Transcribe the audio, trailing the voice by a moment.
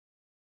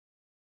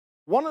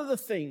One of the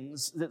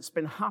things that's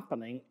been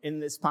happening in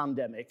this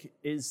pandemic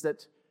is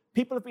that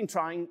people have been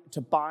trying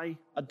to buy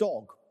a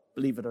dog,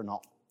 believe it or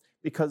not,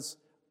 because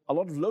a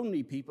lot of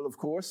lonely people, of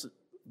course,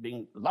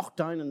 being locked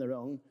down on their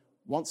own,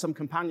 want some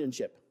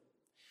companionship.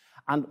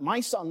 And my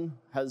son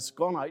has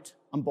gone out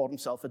and bought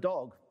himself a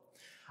dog.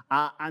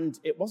 And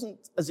it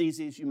wasn't as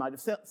easy as you might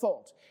have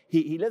thought.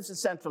 He lives in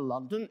central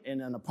London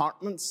in an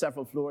apartment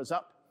several floors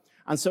up.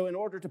 And so in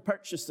order to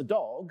purchase the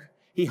dog,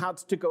 he had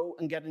to go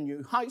and get a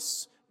new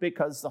house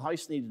because the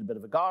house needed a bit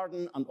of a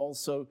garden and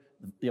also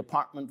the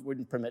apartment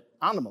wouldn't permit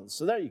animals.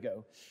 So there you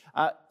go.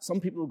 Some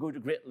people will go to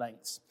great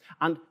lengths.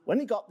 And when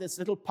he got this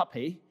little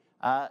puppy,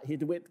 he had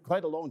to wait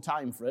quite a long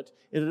time for it.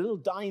 It had a little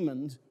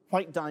diamond,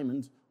 white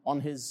diamond,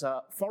 on his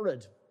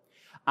forehead.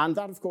 And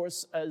that, of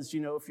course, as you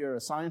know, if you're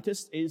a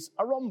scientist, is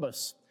a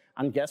rhombus.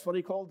 And guess what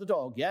he called the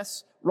dog?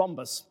 Yes,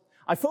 Rhombus.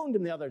 I phoned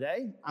him the other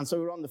day, and so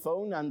we were on the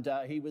phone, and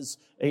he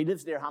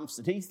lives near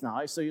Hampstead Heath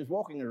now, so he was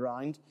walking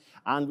around,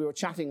 and we were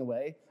chatting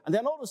away. And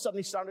then all of a sudden,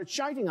 he started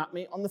shouting at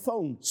me on the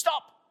phone,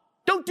 "Stop!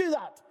 Don't do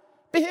that!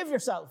 Behave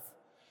yourself!"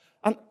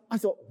 And I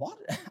thought, what?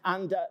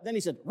 And then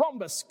he said,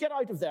 "Rhombus, get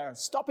out of there!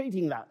 Stop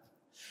eating that!"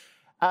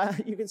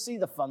 You can see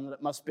the fun that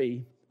it must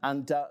be.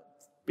 And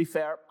be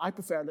fair, I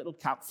prefer a little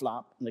cat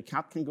flap, and the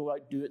cat can go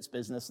out, do its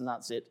business, and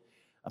that's it.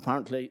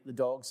 Apparently, the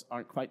dogs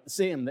aren't quite the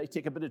same. They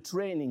take a bit of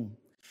training.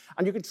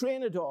 And you can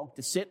train a dog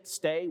to sit,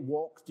 stay,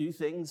 walk, do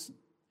things.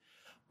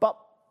 But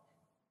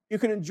you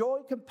can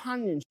enjoy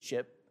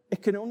companionship.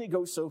 It can only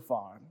go so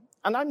far.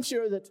 And I'm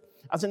sure that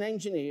as an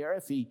engineer,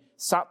 if he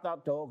sat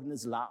that dog in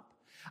his lap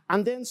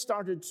and then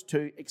started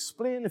to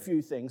explain a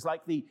few things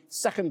like the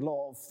second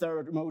law of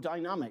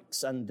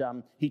thermodynamics,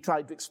 and he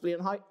tried to explain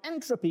how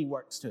entropy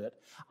works to it,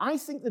 I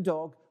think the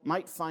dog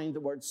might find the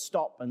words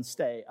stop and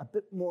stay a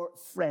bit more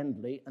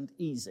friendly and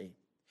easy.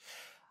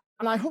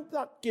 And I hope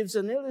that gives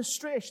an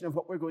illustration of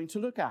what we're going to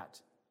look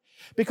at.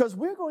 Because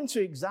we're going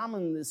to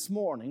examine this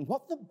morning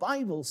what the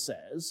Bible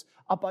says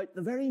about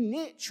the very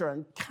nature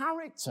and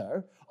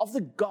character of the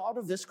God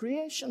of this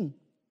creation.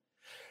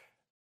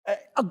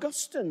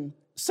 Augustine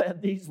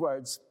said these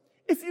words,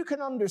 "If you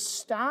can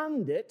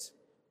understand it,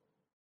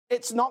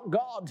 it's not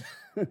God."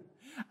 And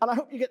I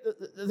hope you get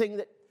the thing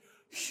that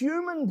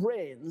human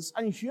brains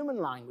and human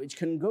language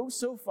can go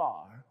so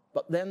far,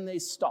 but then they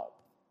stop.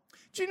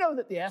 Do you know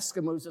that the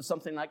Eskimos have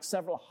something like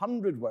several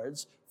hundred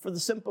words for the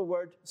simple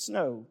word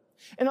snow?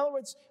 In other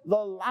words, the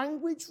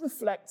language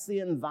reflects the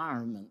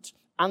environment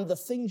and the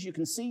things you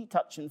can see,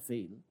 touch, and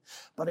feel,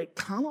 but it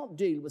cannot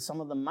deal with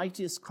some of the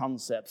mightiest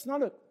concepts. Now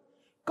look,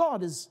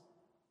 God is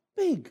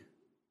big.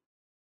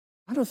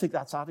 I don't think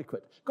that's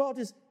adequate. God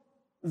is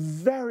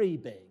very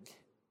big.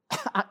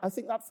 I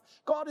think that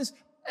God is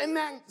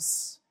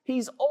immense.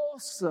 He's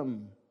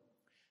awesome.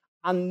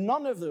 And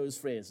none of those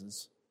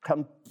phrases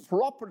can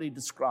properly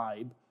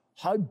describe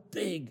how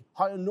big,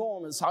 how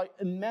enormous, how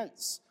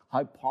immense,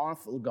 how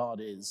powerful God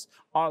is.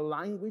 Our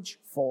language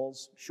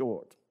falls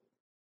short.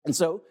 And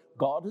so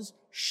God has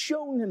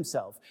shown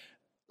himself.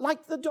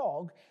 Like the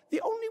dog, the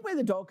only way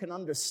the dog can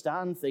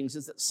understand things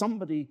is that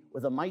somebody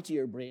with a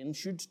mightier brain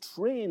should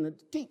train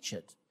and teach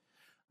it.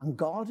 And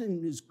God,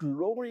 in his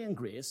glory and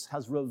grace,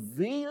 has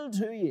revealed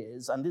who he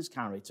is and his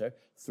character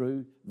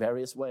through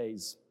various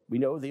ways. We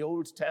know the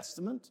Old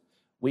Testament.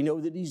 We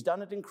know that he's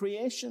done it in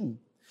creation.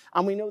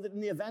 And we know that in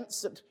the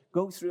events that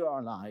go through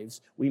our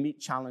lives, we meet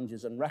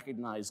challenges and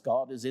recognize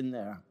God is in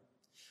there.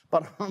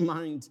 But our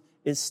mind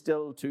is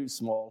still too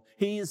small.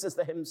 He is, as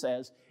the hymn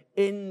says,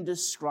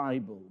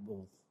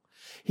 indescribable.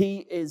 He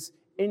is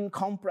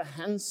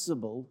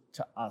incomprehensible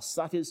to us.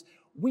 That is,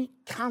 we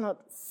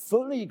cannot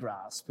fully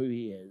grasp who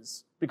he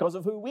is because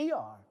of who we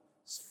are,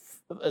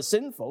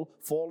 sinful,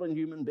 fallen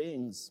human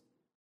beings.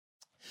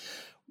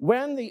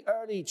 When the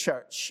early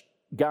church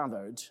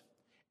gathered,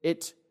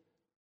 it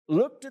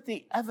looked at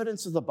the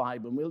evidence of the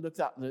Bible, and we'll look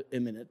at that in a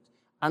minute,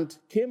 and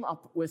came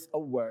up with a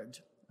word.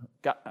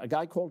 A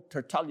guy called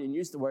Tertullian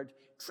used the word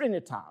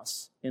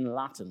trinitas in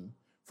Latin,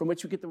 from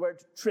which we get the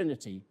word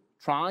Trinity.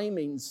 Tri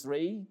means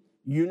three,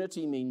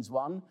 unity means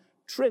one,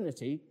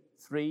 Trinity,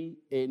 three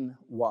in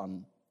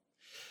one.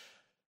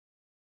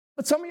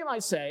 But some of you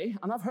might say,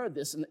 and I've heard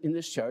this in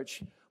this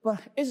church, well,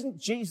 isn't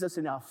Jesus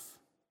enough?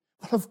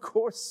 Well, of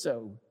course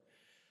so.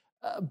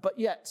 But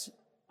yet,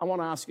 I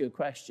want to ask you a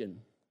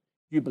question.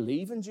 Do you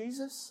believe in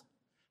Jesus?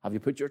 Have you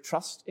put your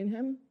trust in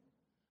him?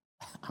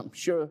 I'm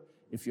sure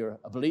if you're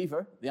a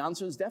believer, the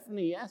answer is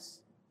definitely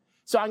yes.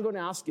 So I'm going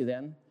to ask you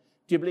then,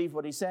 do you believe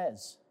what he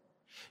says?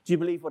 Do you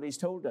believe what he's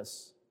told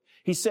us?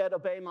 He said,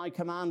 obey my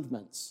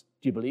commandments.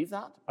 Do you believe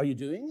that? Are you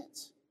doing it?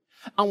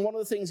 And one of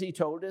the things he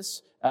told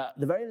us,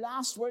 the very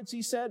last words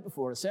he said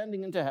before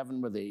ascending into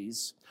heaven were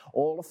these: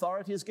 all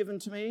authority is given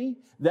to me,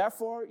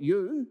 therefore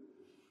you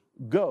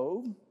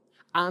go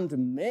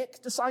and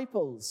make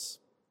disciples.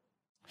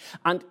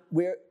 And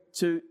we're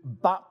to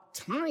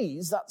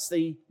baptize, that's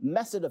the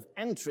method of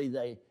entry,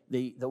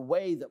 the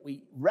way that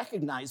we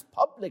recognize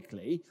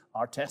publicly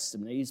our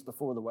testimonies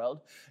before the world,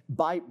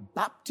 by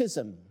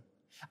baptism.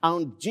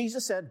 And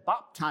Jesus said,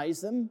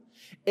 baptize them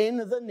in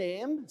the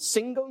name,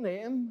 single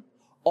name,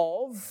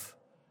 of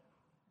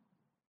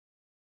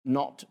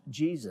not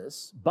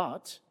Jesus,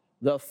 but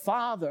the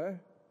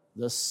Father,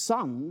 the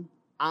Son,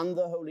 and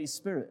the Holy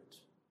Spirit.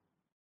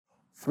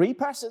 3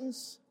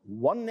 persons,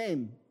 1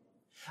 name.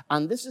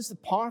 And this is the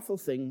powerful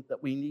thing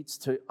that we need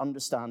to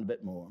understand a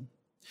bit more.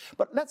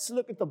 But let's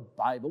look at the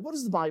Bible. What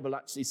does the Bible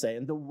actually say?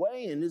 And the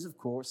way in is, of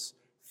course,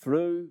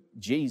 through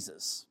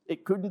Jesus.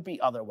 It couldn't be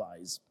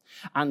otherwise.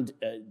 And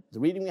the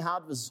reading we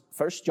had was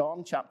 1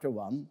 John chapter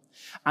 1.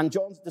 And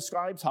John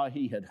describes how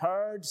he had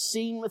heard,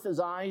 seen with his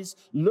eyes,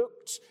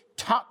 looked,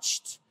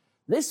 touched.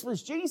 This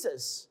was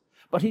Jesus.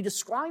 But he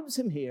describes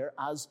him here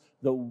as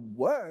the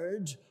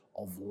Word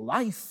of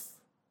life,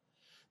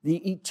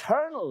 the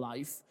eternal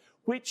life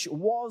which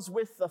was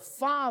with the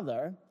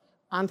Father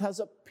and has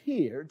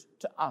appeared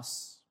to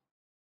us.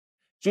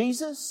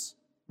 Jesus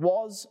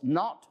was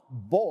not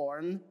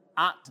born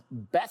at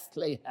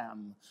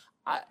Bethlehem.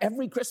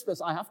 Every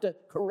Christmas I have to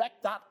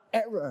correct that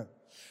error.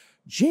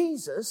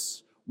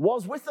 Jesus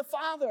was with the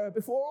Father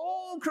before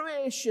all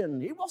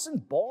creation. He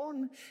wasn't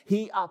born.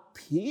 He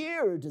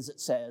appeared, as it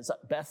says,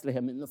 at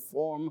Bethlehem in the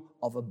form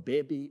of a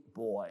baby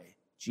boy,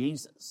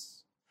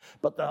 Jesus.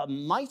 But the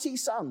mighty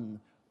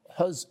Son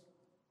has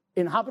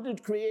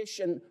inhabited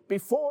creation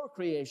before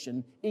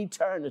creation,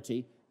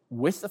 eternity,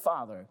 with the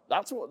Father.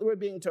 That's what we're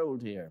being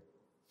told here.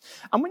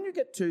 And when you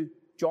get to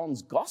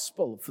John's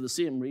Gospel for the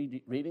same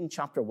reading,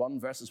 chapter 1,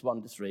 verses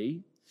 1 to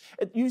 3,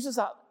 it uses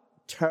that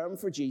term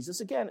for Jesus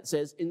again. It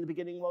says, in the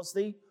beginning was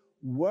the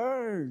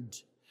Word,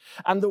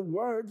 and the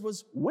Word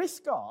was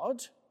with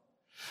God,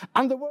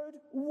 and the Word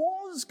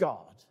was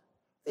God.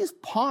 This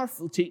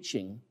powerful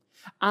teaching,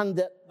 and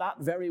that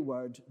very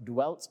Word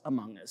dwelt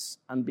among us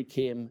and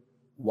became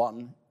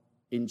one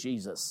in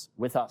Jesus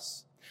with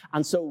us.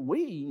 And so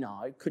we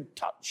now could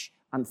touch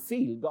and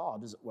feel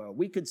God, as it were.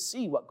 We could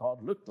see what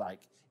God looked like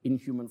in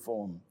human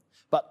form.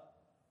 But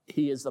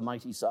he is the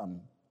mighty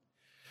Son.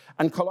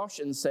 And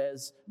Colossians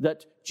says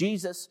that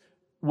Jesus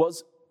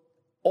was,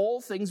 all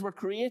things were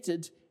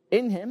created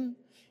in him,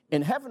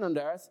 in heaven and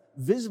earth,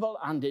 visible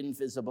and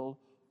invisible,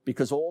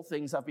 because all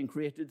things have been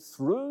created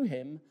through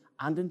him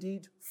and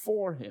indeed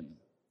for him.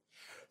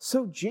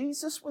 So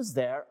Jesus was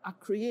there at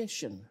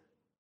creation.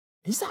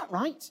 Is that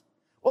right?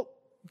 Well,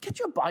 get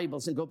your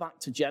Bibles and go back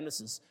to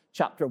Genesis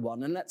chapter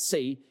 1 and let's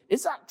see,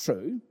 is that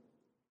true?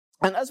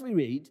 And as we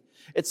read,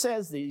 it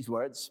says these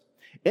words,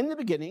 in the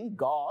beginning,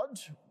 God,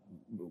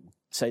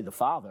 say the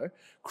Father,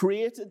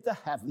 created the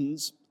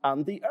heavens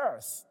and the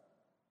earth.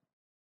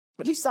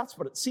 At least that's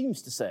what it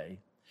seems to say.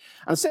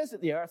 And it says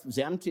that the earth was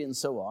empty and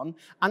so on.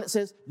 And it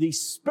says the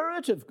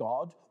Spirit of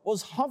God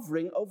was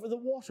hovering over the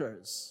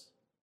waters.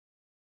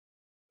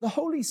 The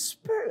Holy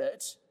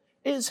Spirit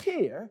is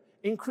here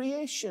in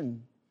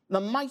creation. The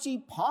mighty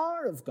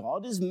power of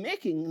God is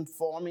making and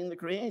forming the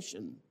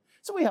creation.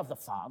 So we have the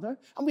Father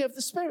and we have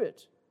the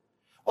Spirit.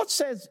 What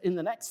says in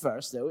the next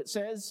verse, though? It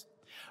says,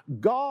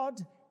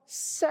 God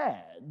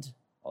said,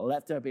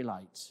 let there be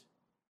light.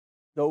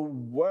 The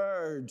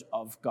Word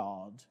of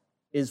God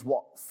is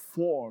what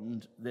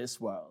formed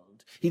this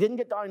world. He didn't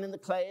get down in the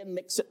clay and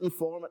mix it and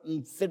form it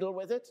and fiddle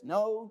with it.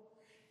 No,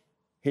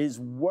 his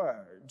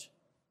Word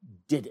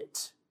did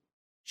it.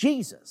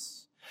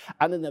 Jesus.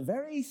 And in the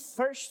very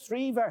first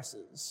 3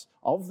 verses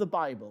of the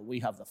Bible, we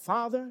have the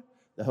Father,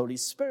 the Holy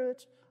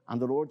Spirit, and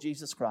the Lord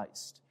Jesus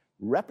Christ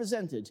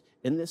represented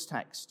in this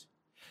text.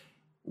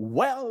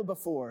 Well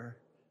before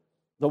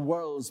the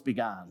worlds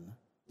began,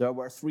 there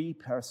were 3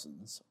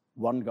 persons,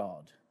 1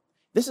 God.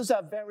 This is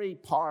a very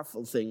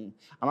powerful thing,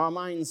 and our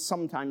minds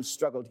sometimes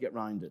struggle to get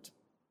around it.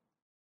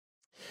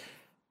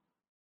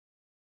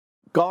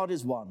 God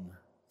is one,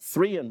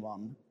 3 in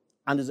 1,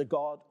 and is a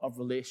God of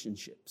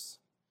relationships.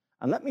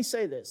 And let me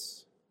say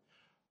this,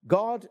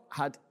 God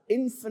had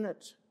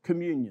infinite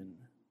communion,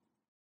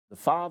 the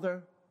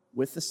Father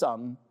with the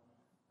Son,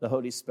 the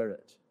Holy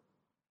Spirit.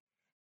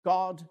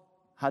 God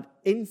had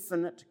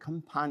infinite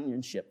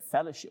companionship,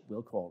 fellowship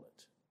we'll call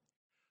it.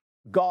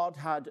 God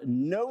had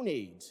no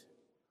need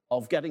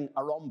of getting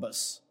a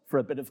rhombus for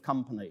a bit of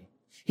company.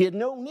 He had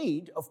no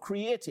need of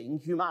creating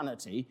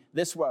humanity,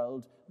 this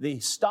world, the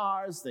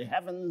stars, the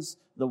heavens,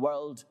 the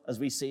world as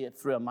we see it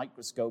through a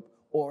microscope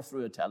or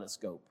through a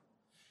telescope.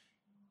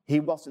 He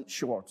wasn't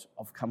short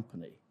of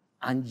company.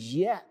 And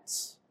yet,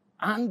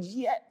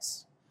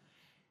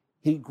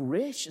 he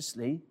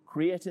graciously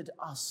created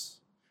us.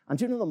 And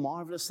do you know the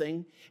marvelous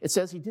thing? It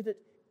says he did it,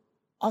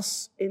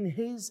 us in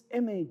his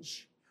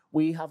image.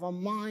 We have a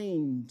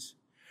mind.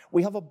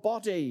 We have a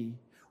body.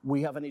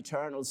 We have an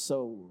eternal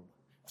soul.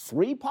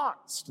 3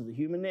 parts to the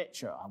human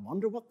nature. I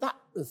wonder what that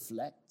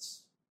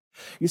reflects.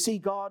 You see,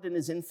 God in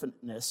his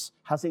infiniteness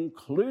has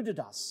included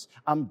us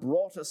and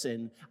brought us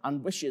in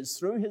and wishes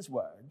through his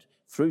word,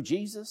 through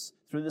Jesus,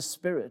 through the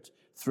Spirit,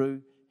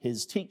 through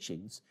his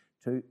teachings,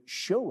 to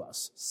show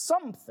us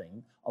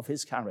something of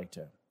his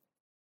character.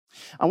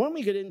 And when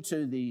we get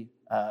into the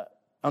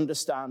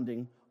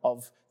understanding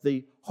of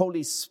the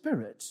Holy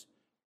Spirit,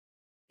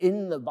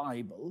 in the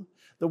Bible,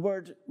 the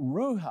word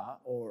ruha,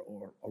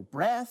 or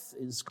breath,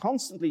 is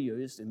constantly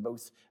used in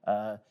both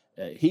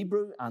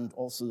Hebrew and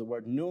also the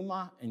word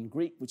pneuma in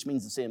Greek, which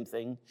means the same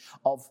thing,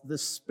 of the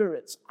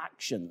Spirit's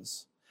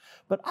actions.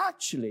 But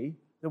actually,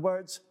 the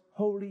words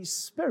Holy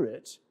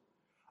Spirit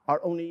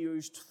are only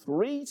used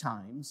 3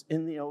 times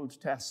in the Old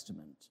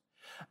Testament.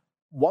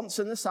 Once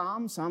in the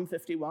Psalm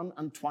 51,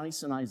 and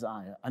twice in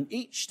Isaiah. And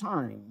each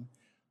time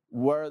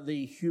where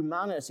the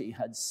humanity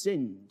had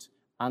sinned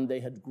and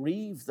they had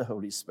grieved the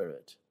Holy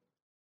Spirit.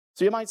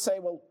 So you might say,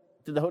 well,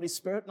 did the Holy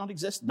Spirit not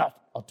exist? Not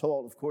at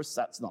all. Of course,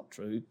 that's not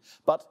true.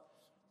 But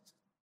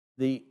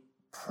the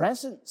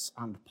presence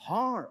and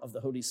power of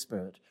the Holy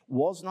Spirit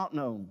was not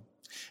known.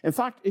 In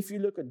fact, if you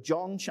look at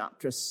John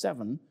chapter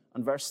 7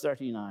 and verse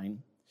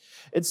 39,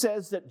 it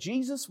says that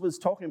Jesus was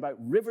talking about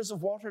rivers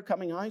of water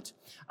coming out,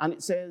 and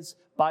it says,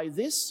 by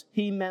this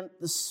he meant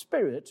the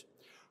Spirit,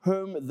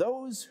 whom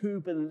those who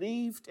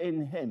believed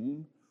in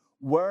him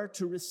were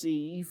to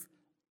receive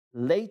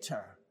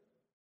later.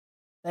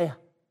 They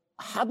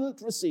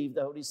hadn't received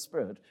the Holy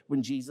Spirit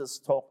when Jesus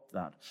taught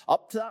that.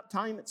 Up to that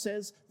time, it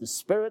says, the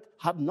Spirit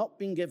had not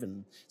been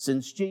given,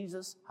 since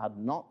Jesus had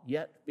not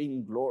yet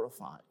been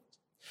glorified.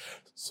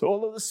 So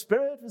although the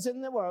Spirit was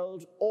in the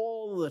world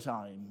all the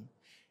time,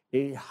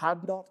 he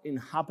had not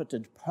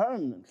inhabited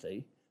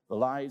permanently the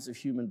lives of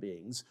human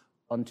beings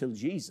until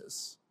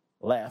Jesus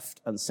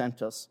left and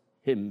sent us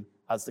him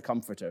as the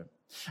Comforter.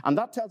 And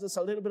that tells us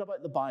a little bit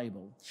about the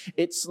Bible.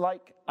 It's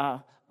like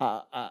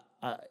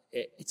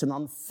it's an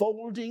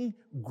unfolding,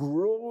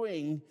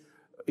 growing,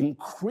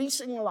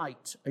 increasing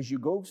light as you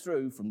go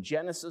through from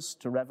Genesis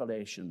to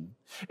Revelation.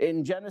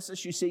 In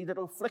Genesis, you see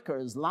little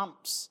flickers,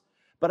 lamps.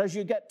 But as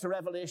you get to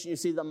Revelation, you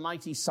see the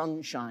mighty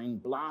sunshine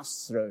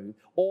blast through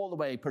all the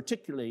way,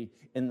 particularly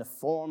in the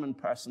form and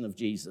person of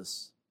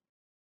Jesus.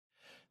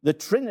 The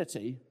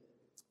Trinity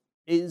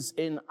is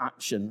in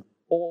action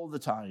all the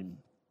time.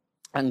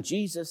 And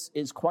Jesus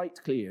is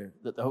quite clear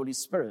that the Holy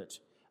Spirit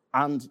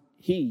and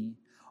he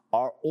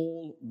are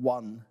all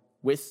one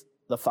with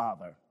the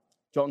Father.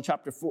 John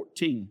chapter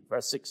 14,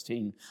 verse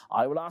 16.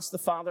 I will ask the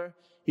Father,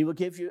 he will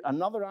give you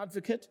another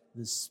advocate,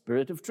 the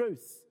Spirit of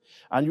truth.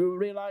 And you will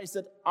realize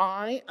that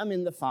I am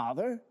in the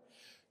Father,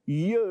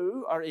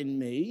 you are in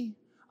me,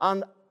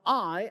 and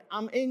I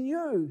am in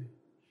you.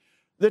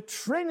 The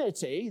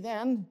Trinity,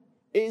 then,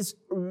 is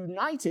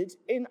united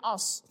in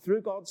us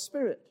through God's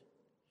Spirit.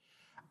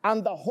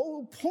 And the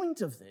whole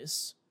point of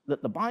this,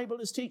 that the Bible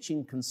is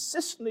teaching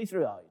consistently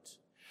throughout,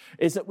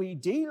 is that we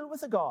deal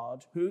with a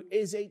God who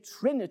is a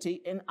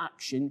Trinity in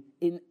action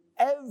in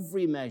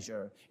every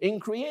measure, in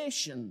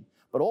creation,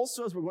 but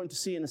also, as we're going to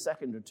see in a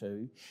second or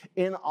two,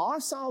 in our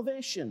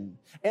salvation,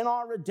 in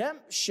our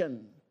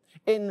redemption,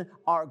 in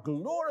our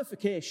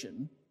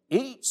glorification,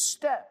 each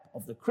step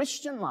of the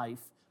Christian life,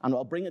 and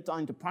I'll bring it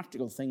down to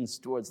practical things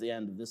towards the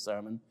end of this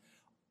sermon,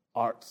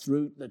 are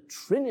through the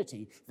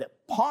Trinity, the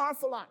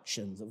powerful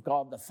actions of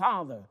God the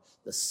Father,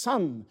 the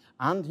Son,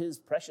 and his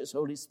precious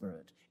Holy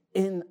Spirit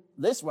in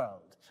this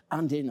world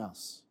and in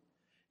us.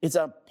 It's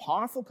a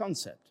powerful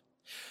concept.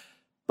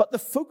 But the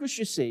focus,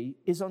 you see,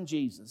 is on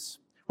Jesus.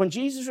 When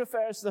Jesus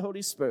refers to the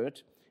Holy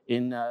Spirit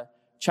in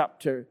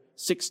chapter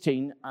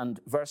 16 and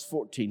verse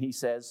 14, he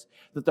says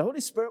that the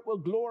Holy Spirit will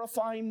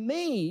glorify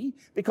me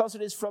because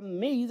it is from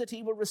me that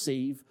he will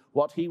receive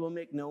what he will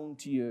make known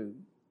to you.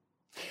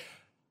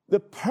 The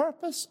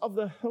purpose of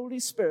the Holy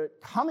Spirit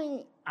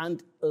coming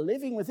and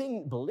living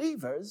within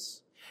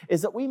believers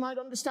is that we might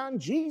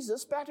understand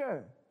Jesus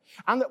better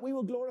and that we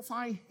will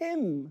glorify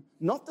him,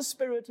 not the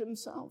Spirit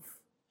himself.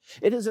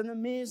 It is an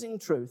amazing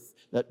truth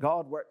that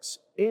God works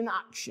in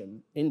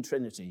action in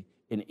Trinity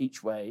in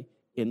each way,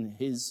 in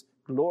his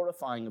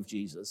glorifying of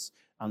Jesus,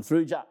 and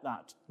through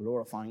that,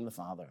 glorifying the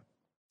Father.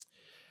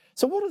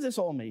 So what does this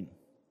all mean?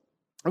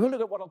 I'm going to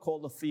look at what I'll call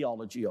the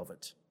theology of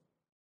it.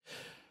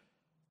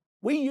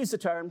 We use the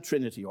term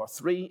Trinity, or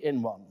 3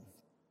 in 1.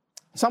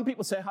 Some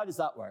people say, how does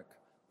that work?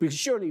 Because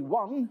surely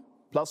 1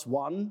 plus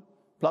 1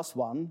 plus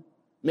 1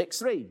 makes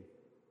 3.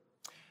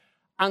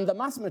 And the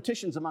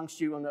mathematicians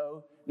amongst you will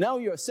know, no,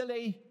 you're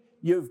silly.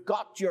 You've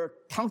got your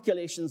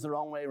calculations the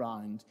wrong way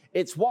around.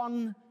 It's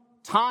 1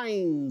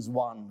 times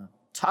 1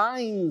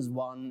 times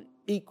 1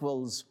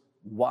 equals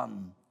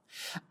 1.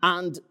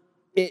 And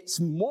it's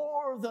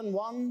more than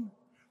 1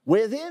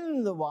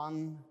 within the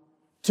 1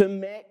 to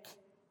make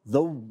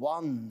the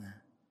 1.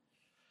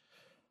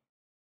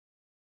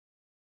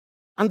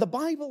 And the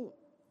Bible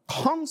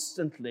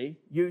constantly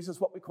uses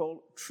what we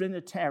call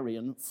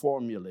Trinitarian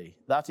formulae.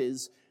 That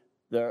is,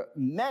 there are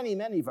many,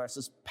 many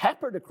verses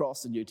peppered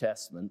across the New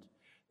Testament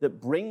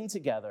that bring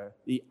together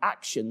the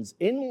actions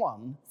in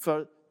one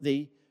for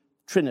the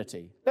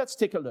Trinity. Let's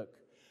take a look.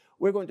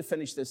 We're going to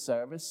finish this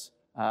service,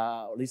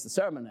 or at least the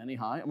sermon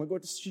anyhow, and we're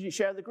going to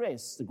share the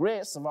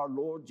grace of our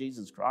Lord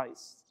Jesus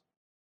Christ.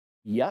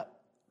 Yep,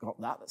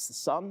 got that, that's the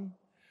Son.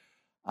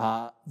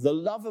 The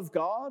love of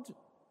God,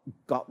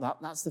 got that,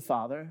 that's the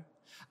Father.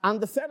 And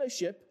the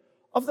fellowship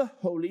of the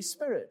Holy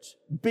Spirit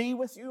be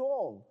with you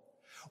all.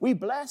 We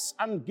bless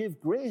and give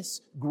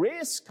grace.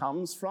 Grace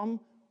comes from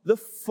the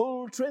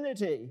full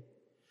Trinity.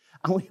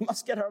 And we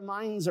must get our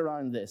minds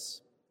around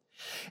this.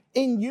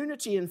 In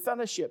unity and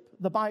fellowship,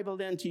 the Bible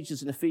then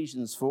teaches in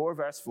Ephesians 4,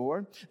 verse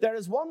 4, there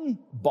is one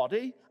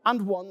body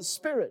and one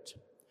Spirit,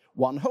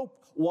 one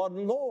hope,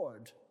 one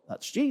Lord,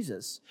 that's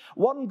Jesus,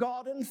 one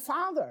God and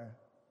Father.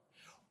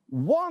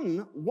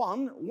 One.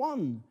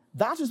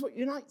 That is what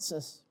unites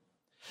us.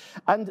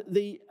 And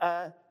the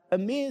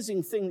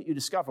amazing thing that you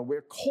discover,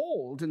 we're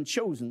called and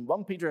chosen,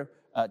 1 Peter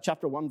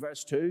chapter 1,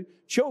 verse 2,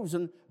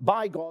 chosen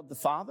by God the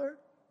Father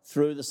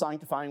through the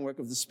sanctifying work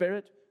of the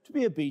Spirit to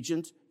be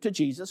obedient to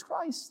Jesus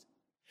Christ.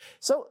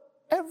 So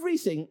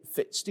everything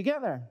fits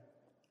together.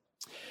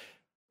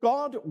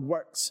 God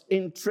works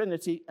in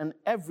Trinity on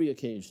every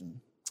occasion.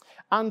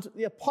 And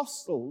the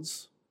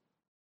apostles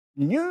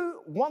knew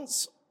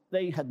once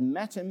they had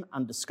met him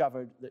and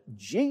discovered that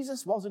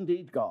Jesus was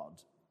indeed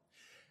God.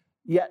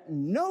 Yet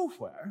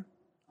nowhere,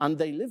 and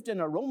they lived in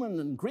a Roman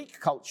and Greek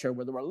culture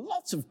where there were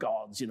lots of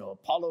gods,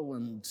 Apollo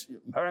and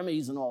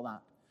Hermes and all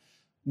that.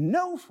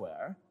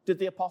 Nowhere did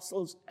the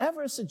apostles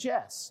ever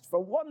suggest for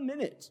 1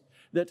 minute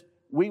that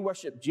we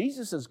worship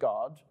Jesus as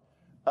God,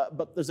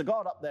 but there's a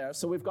God up there,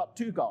 so we've got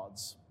two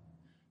gods.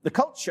 The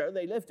culture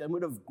they lived in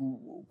would have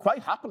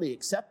quite happily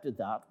accepted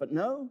that, but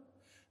no,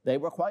 they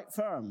were quite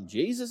firm.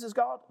 Jesus is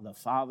God, the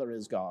Father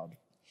is God.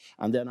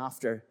 And then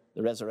after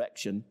the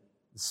resurrection,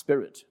 the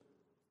Spirit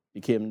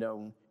became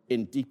known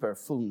in deeper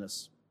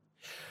fullness.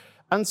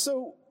 And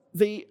so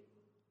the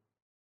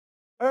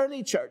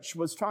early church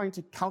was trying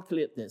to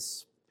calculate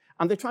this,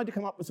 and they tried to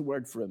come up with a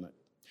word for it.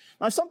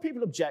 Now, some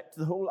people object to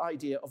the whole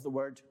idea of the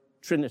word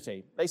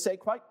Trinity. They say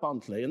quite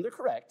bluntly, and they're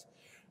correct,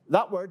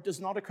 that word does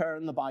not occur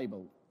in the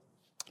Bible.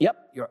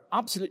 Yep, you're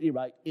absolutely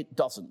right, it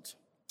doesn't.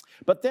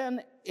 But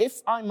then,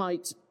 if I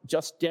might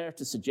just dare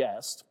to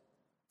suggest,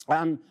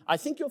 I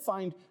think you'll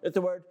find that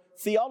the word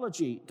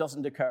theology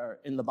doesn't occur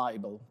in the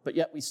Bible, but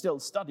yet we still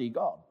study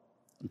God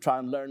and try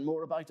and learn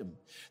more about him.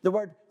 The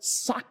word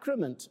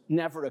sacrament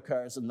never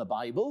occurs in the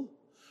Bible,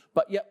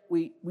 but yet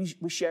we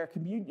share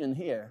communion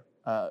here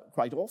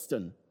quite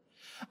often.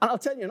 And I'll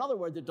tell you another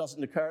word that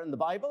doesn't occur in the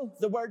Bible,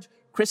 the word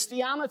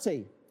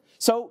Christianity.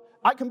 So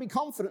I can be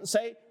confident and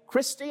say,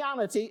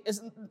 Christianity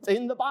isn't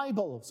in the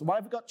Bible. So why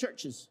have we got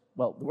churches?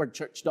 Well, the word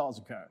church does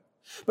occur.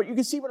 But you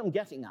can see what I'm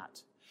getting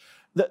at.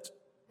 That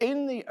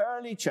in the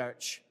early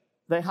church,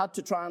 they had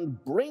to try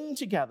and bring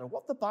together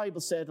what the Bible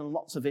said on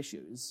lots of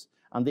issues.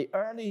 And the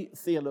early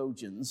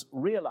theologians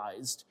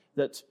realized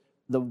that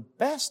the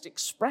best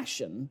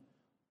expression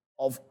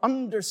of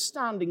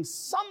understanding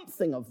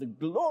something of the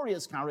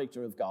glorious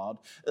character of God,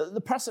 the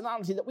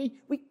personality that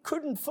we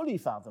couldn't fully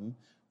fathom,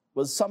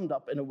 was summed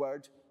up in a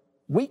word,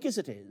 weak as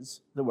it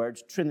is, the word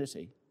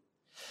Trinity.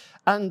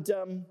 And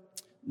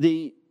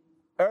the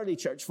early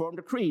church formed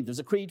a creed. There's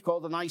a creed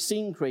called the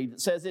Nicene Creed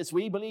that says this: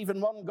 we believe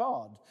in one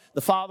God,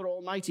 the Father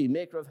Almighty,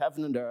 maker of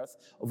heaven and earth,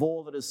 of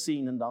all that is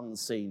seen and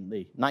unseen,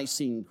 the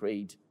Nicene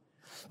Creed.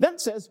 Then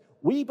it says,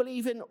 we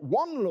believe in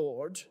one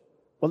Lord.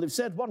 Well, they've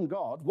said one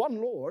God, one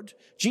Lord,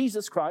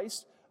 Jesus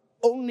Christ,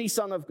 only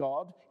Son of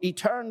God,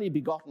 eternally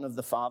begotten of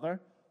the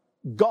Father,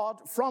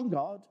 God from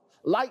God,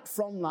 light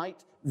from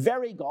light,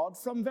 very God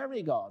from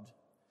very God.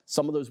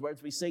 Some of those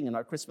words we sing in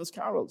our Christmas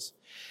carols.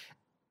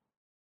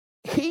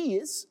 He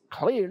is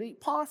clearly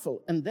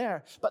powerful in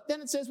there. But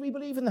then it says we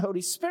believe in the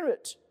Holy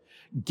Spirit,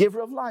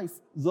 giver of life,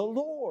 the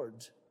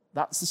Lord.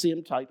 That's the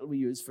same title we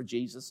use for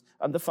Jesus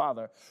and the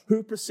Father,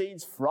 who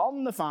proceeds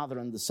from the Father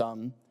and the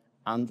Son,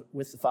 and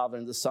with the Father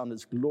and the Son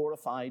is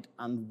glorified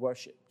and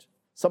worshipped.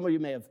 Some of you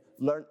may have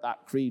learnt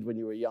that creed when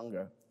you were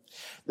younger.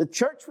 The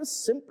church was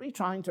simply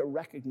trying to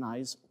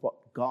recognize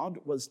what God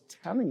was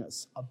telling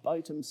us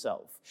about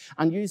himself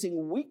and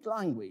using weak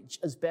language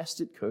as best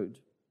it could.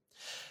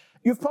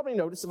 You've probably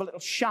noticed a little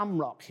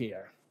shamrock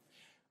here.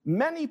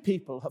 Many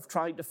people have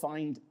tried to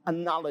find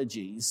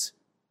analogies,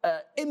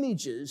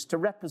 images to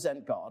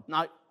represent God.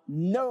 Now,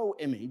 no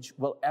image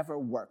will ever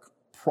work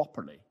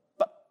properly.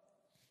 But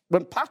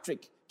when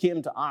Patrick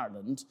came to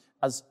Ireland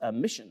as a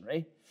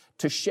missionary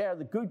to share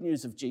the good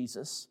news of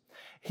Jesus,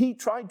 he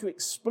tried to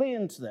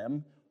explain to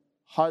them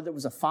how there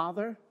was a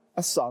Father,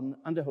 a Son,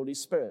 and a Holy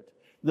Spirit.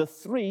 The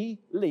three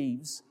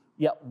leaves,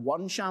 yet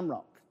one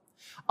shamrock.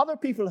 Other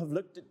people have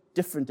looked at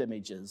different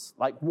images,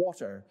 like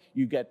water.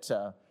 You get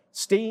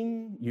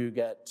steam, you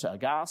get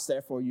gas,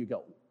 therefore you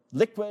get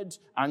liquid,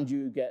 and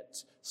you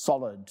get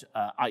solid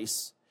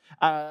ice.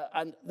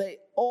 And they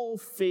all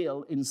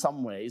fail in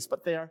some ways,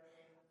 but they're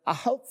a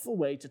helpful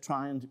way to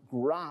try and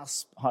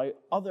grasp how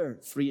other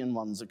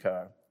three-in-ones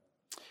occur.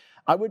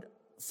 I would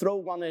throw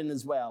one in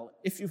as well.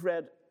 If you've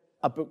read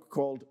a book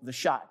called The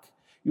Shack,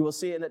 you will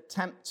see an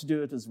attempt to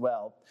do it as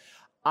well.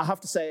 I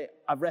have to say,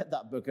 I've read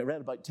that book. I read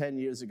it about 10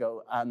 years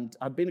ago, and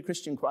I've been a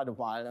Christian quite a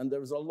while, and there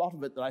was a lot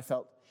of it that I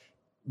felt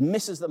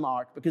misses the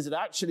mark because it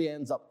actually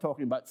ends up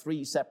talking about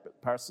three separate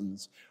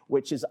persons,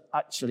 which is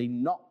actually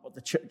not what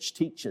the church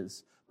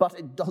teaches, but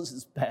it does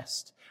its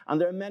best. And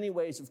there are many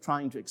ways of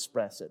trying to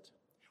express it.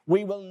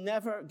 We will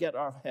never get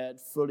our head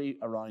fully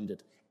around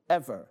it,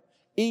 ever,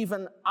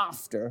 even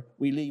after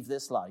we leave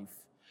this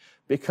life,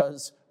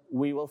 because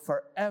we will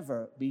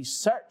forever be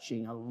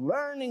searching and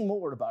learning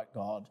more about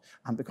God.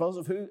 And because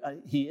of who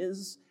he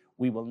is,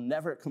 we will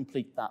never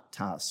complete that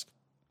task.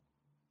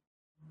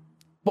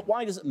 But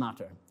why does it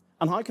matter?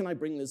 And how can I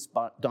bring this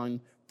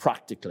down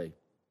practically?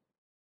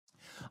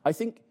 I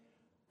think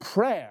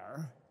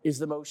prayer is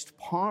the most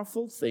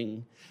powerful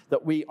thing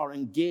that we are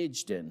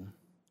engaged in.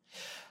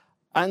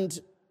 And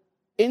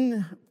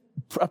in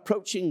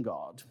approaching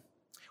God,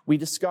 we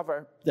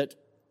discover that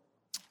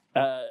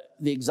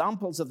the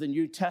examples of the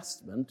New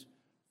Testament,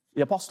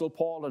 the Apostle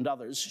Paul and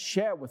others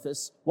share with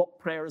us what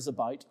prayer is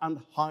about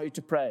and how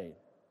to pray.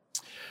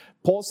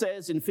 Paul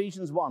says in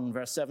Ephesians 1,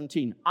 verse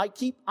 17, I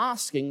keep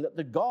asking that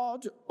the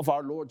God of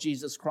our Lord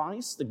Jesus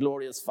Christ, the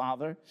glorious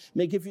Father,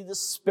 may give you the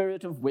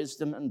spirit of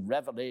wisdom and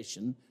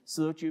revelation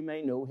so that you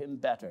may know him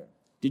better.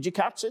 Did you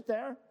catch it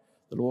there?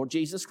 The Lord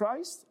Jesus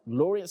Christ,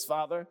 glorious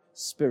Father,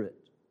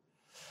 Spirit.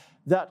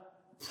 That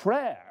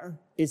prayer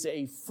is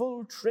a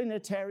full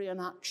Trinitarian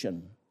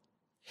action.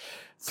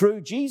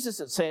 Through Jesus,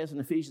 it says in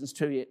Ephesians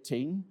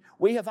 2:18,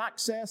 we have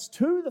access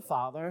to the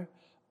Father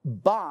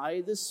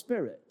by the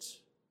Spirit.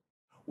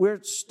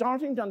 We're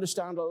starting to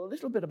understand a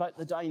little bit about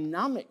the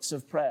dynamics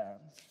of prayer.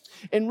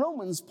 In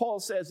Romans, Paul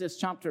says this,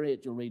 chapter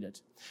 8, you'll read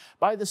it.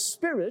 By the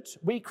Spirit,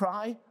 we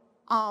cry,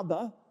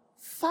 Abba,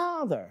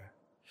 Father.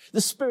 The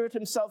Spirit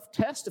himself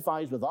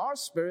testifies with our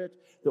spirit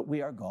that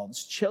we are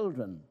God's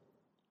children.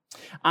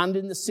 And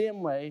in the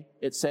same way,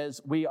 it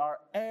says, we are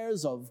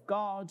heirs of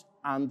God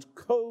and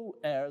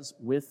co-heirs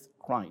with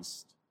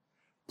Christ.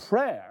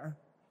 Prayer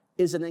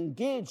is an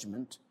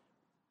engagement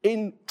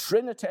in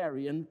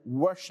Trinitarian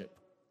worship.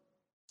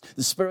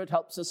 The Spirit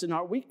helps us in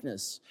our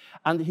weakness,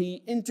 and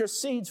he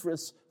intercedes for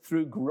us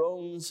through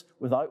groans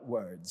without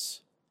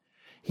words.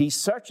 He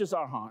searches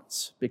our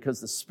hearts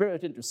because the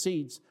Spirit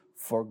intercedes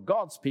for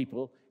God's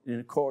people in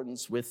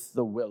accordance with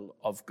the will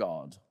of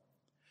God.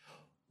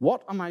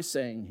 What am I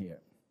saying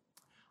here?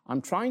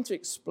 I'm trying to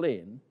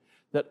explain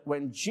that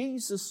when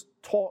Jesus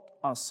taught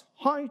us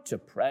how to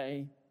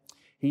pray,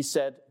 he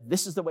said,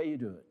 this is the way you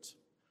do it.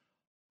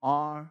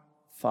 Our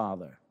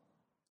Father.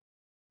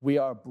 We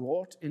are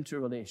brought into a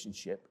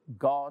relationship.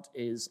 God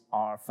is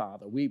our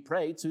Father. We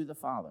pray to the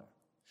Father.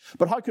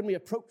 But how can we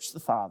approach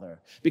the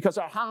Father? Because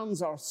our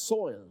hands are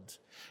soiled.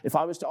 If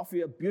I was to offer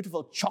you a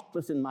beautiful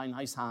chocolate in my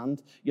nice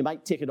hand, you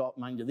might take it off.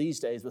 Mind you, these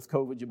days with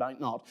COVID, you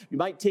might not. You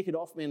might take it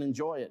off me and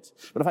enjoy it.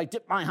 But if I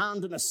dip my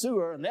hand in a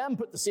sewer and then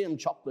put the same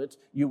chocolate,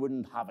 you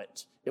wouldn't have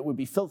it. It would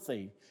be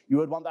filthy. You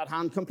would want that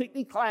hand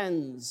completely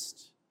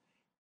cleansed.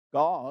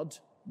 God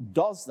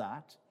does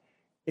that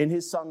in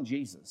his Son,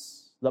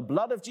 Jesus. The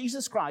blood of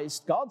Jesus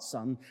Christ, God's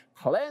Son,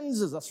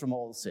 cleanses us from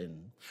all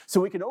sin.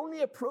 So we can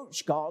only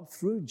approach God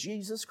through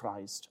Jesus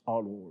Christ, our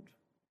Lord.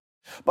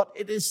 But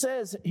it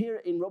says here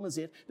in Romans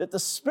 8 that the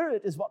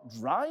Spirit is what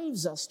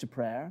drives us to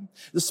prayer.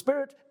 The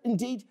Spirit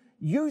indeed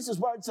uses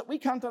words that we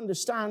can't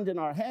understand in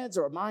our heads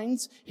or our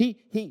minds.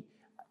 The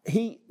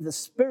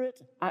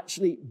Spirit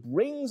actually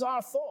brings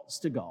our thoughts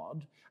to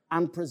God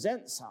and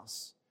presents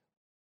us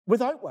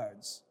without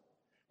words.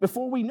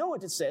 Before we know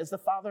it, it says the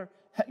Father,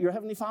 your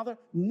Heavenly Father,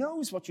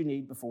 knows what you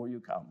need before you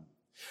come.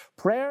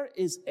 Prayer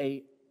is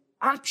an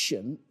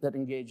action that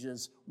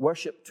engages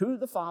worship to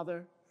the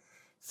Father,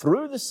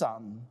 through the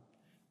Son,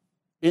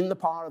 in the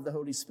power of the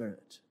Holy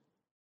Spirit.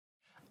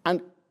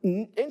 And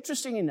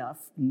interesting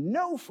enough,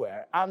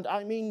 nowhere, and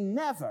I mean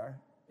never,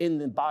 in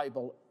the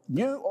Bible,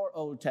 New or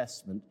Old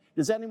Testament,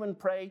 does anyone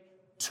pray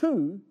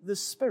to the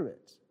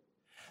Spirit.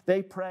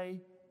 They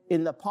pray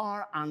in the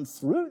power and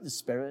through the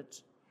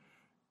Spirit,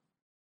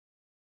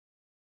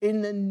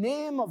 in the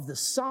name of the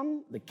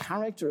Son, the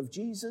character of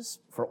Jesus,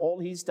 for all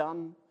he's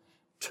done,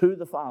 to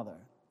the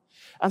Father.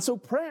 And so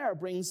prayer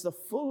brings the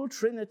full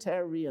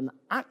Trinitarian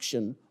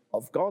action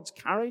of God's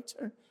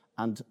character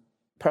and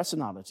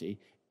personality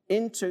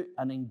into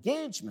an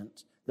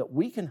engagement that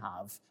we can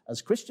have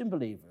as Christian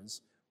believers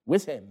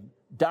with him,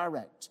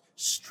 direct,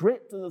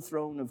 straight to the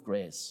throne of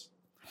grace.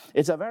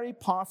 It's a very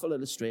powerful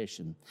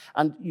illustration.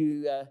 And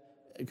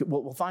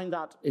we'll find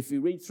that if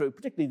you read through,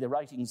 particularly the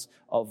writings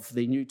of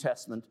the New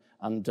Testament,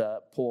 and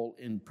Paul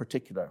in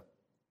particular.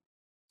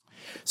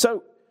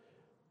 So,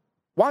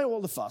 why all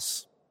the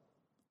fuss?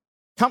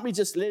 Can't we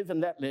just live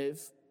and let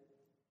live?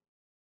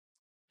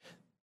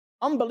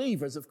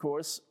 Unbelievers, of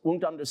course,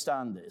 won't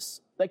understand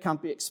this. They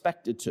can't be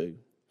expected to.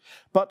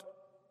 But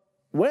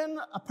when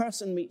a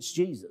person meets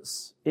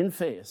Jesus in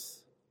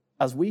faith,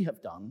 as we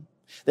have done,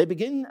 they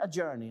begin a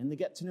journey and they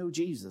get to know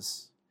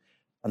Jesus.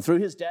 And through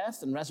his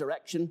death and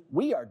resurrection,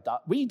 we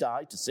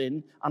die to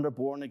sin and are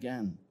born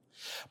again.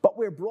 But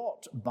we're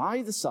brought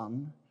by the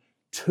Son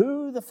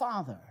to the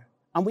Father,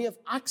 and we have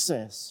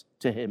access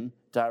to him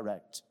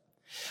direct.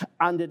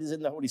 And it is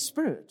in the Holy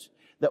Spirit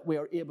that we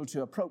are able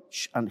to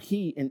approach, and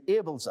he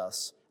enables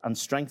us and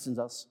strengthens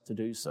us to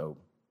do so.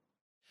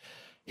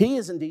 He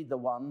is indeed the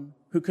one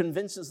who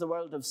convinces the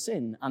world of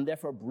sin and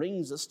therefore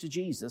brings us to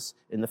Jesus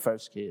in the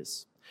first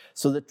case.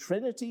 So the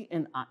Trinity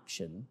in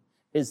action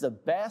is the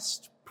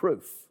best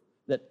proof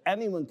that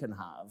anyone can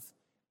have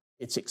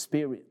It's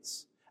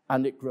experience,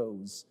 and it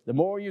grows. The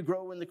more you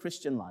grow in the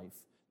Christian life,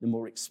 the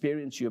more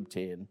experience you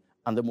obtain,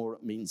 and the more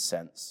it means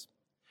sense.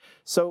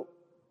 So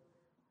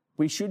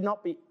we should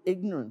not be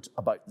ignorant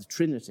about the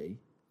Trinity,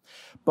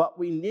 but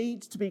we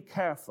need to be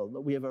careful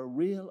that we have a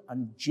real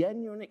and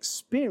genuine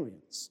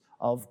experience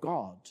of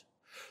God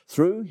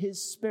through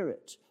his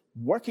Spirit,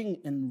 working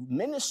and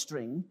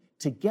ministering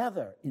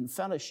together in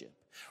fellowship,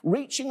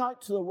 reaching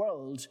out to the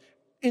world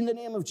in the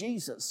name of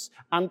Jesus,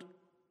 and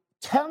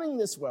telling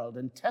this world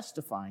and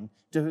testifying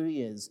to who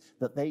he is,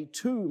 that they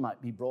too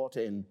might be brought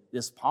in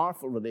this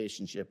powerful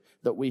relationship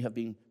that we have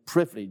been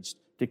privileged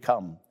to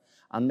come.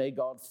 And may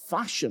God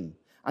fashion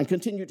and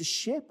continue to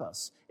shape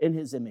us in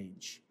his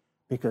image,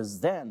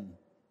 because then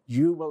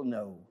you will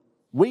know,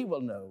 we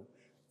will know,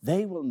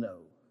 they will know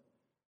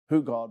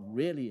who God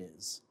really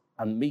is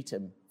and meet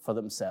him for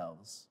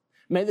themselves.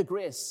 May the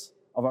grace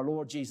of our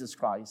Lord Jesus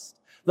Christ,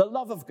 the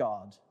love of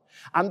God,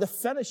 and the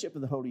fellowship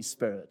of the Holy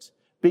Spirit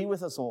be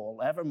with us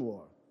all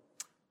evermore.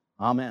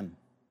 Amen.